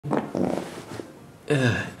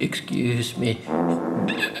Excuse me.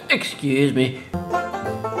 Excuse me.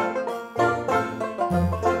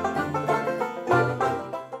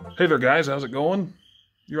 Hey there guys, how's it going?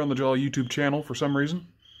 You're on the Jolly YouTube channel for some reason.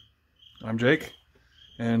 I'm Jake,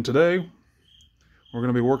 and today we're going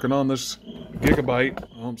to be working on this Gigabyte,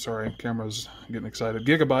 oh I'm sorry, camera's getting excited,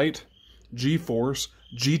 Gigabyte GeForce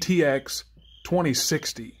GTX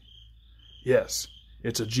 2060. Yes,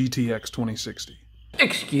 it's a GTX 2060.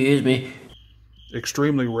 Excuse me.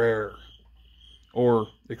 Extremely rare, or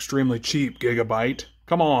extremely cheap Gigabyte.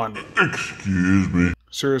 Come on. Excuse me.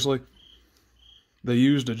 Seriously? They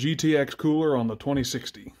used a GTX cooler on the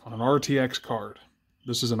 2060 on an RTX card.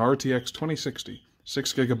 This is an RTX 2060,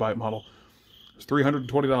 6GB model. It's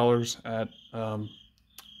 $320 at,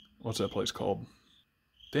 what's that place called?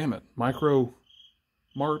 Damn it, Micro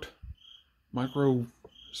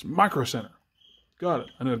Center. Got it,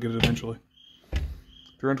 I knew I'd get it eventually.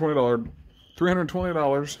 $320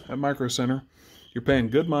 at Micro Center. You're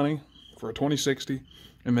paying good money for a 2060,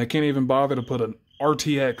 and they can't even bother to put an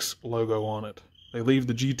RTX logo on it. They leave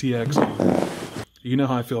the GTX on. You know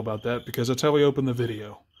how I feel about that, because that's how we open the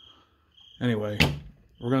video. Anyway,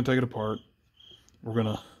 we're gonna take it apart. We're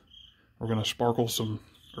gonna sprinkle some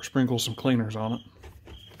cleaners on it.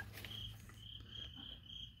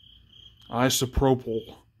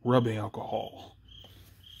 Isopropyl rubbing alcohol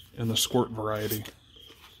in the squirt variety.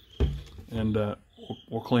 And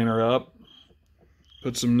we'll clean her up.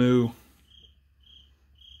 Put some new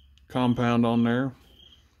compound on there.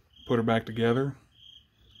 Put her back together.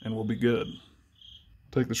 And we'll be good.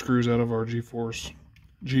 Take the screws out of our GeForce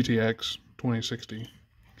GTX 2060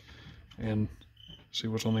 and see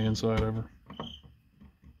what's on the inside of her.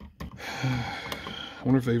 I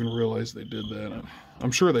wonder if they even realized they did that.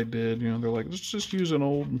 I'm sure they did. You know, they're like, let's just use an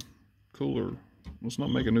old cooler. Let's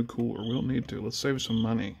not make a new cooler. We don't need to. Let's save some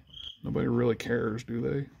money. Nobody really cares, do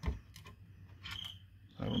they?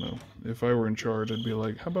 I don't know. If I were in charge, I'd be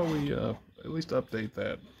like, how about we at least update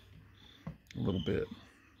that a little bit.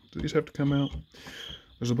 Do these have to come out?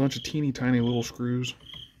 There's a bunch of teeny tiny little screws.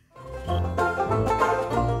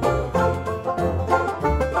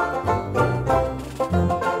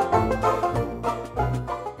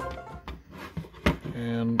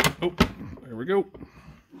 And, oh, there we go.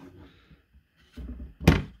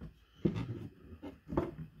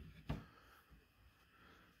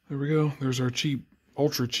 There we go. There's our cheap,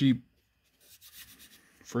 ultra cheap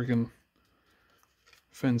freaking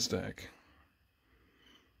fin stack.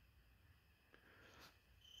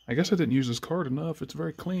 I guess I didn't use this card enough. It's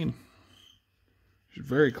very clean. It's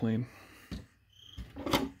very clean.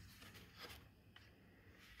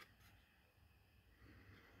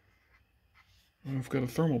 I've got a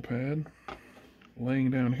thermal pad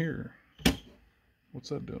laying down here. What's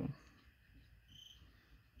that doing?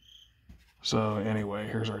 So anyway,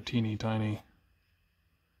 here's our teeny tiny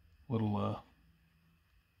little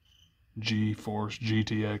GeForce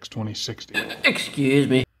GTX 2060. Excuse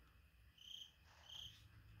me.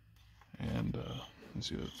 And let's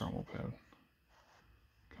see the thermal pad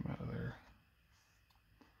come out of there.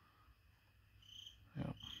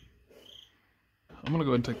 Yeah. I'm gonna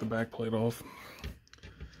go ahead and take the back plate off.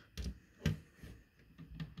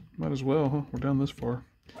 Might as well, huh? We're down this far.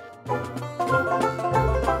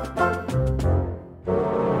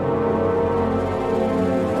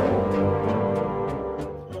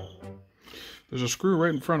 There's a screw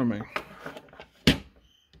right in front of me.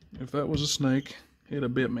 If that was a snake, it'd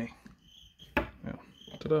have bit me. Yeah.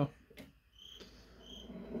 Ta-da.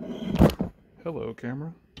 Hello,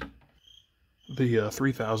 camera. The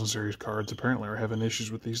 3000 series cards apparently are having issues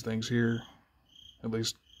with these things here. At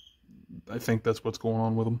least, I think that's what's going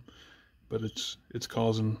on with them. But it's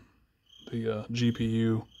causing the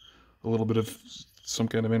GPU a little bit of some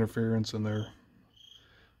kind of interference, and they're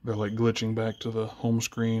like glitching back to the home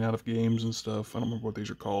screen out of games and stuff. I don't remember what these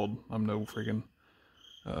are called. I'm no freaking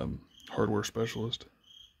hardware specialist.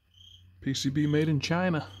 PCB made in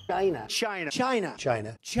China. China. China. China.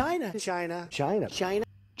 China. China. China. China. China.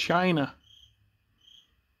 China.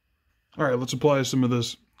 Alright, let's apply some of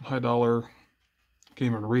this high dollar.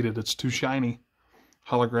 Can't even read it. It's too shiny.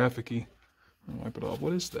 Holographic-y. Wipe it off.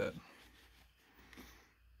 What is that?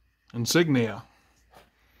 Insignia.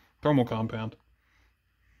 Thermal compound.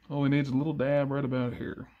 All we need is a little dab right about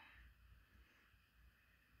here.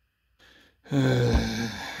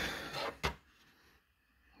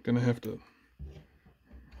 Gonna have to...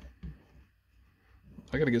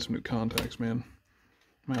 I gotta get some new contacts, man.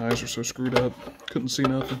 My eyes are so screwed up. Couldn't see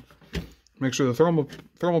nothing. Make sure the thermal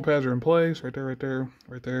pads are in place. Right there, right there,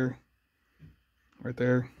 right there. Right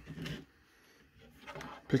there.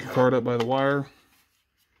 Pick your card up by the wire.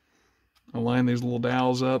 I Gonna line these little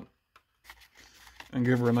dowels up and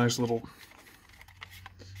give her a nice little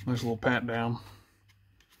pat down.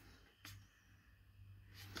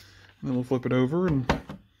 And then we'll flip it over and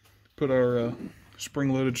put our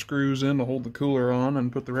spring-loaded screws in to hold the cooler on,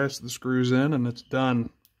 and put the rest of the screws in, and it's done.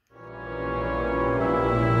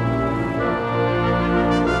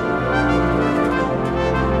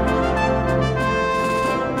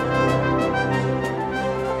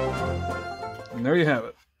 And there you have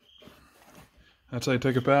it. That's how you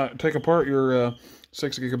take apart your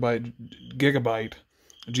 6 gigabyte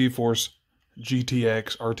GeForce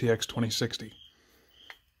GTX RTX 2060.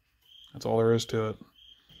 That's all there is to it.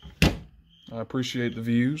 I appreciate the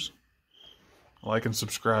views. Like and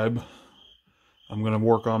subscribe. I'm going to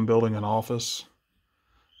work on building an office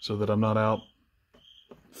so that I'm not out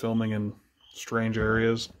filming in strange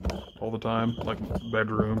areas all the time, like my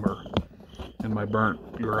bedroom or in my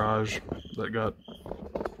burnt garage that got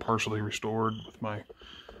partially restored with my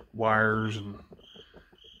wires and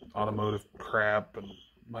automotive crap and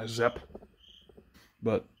my Zep.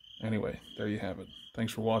 But anyway, there you have it.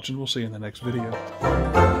 Thanks for watching. We'll see you in the next video.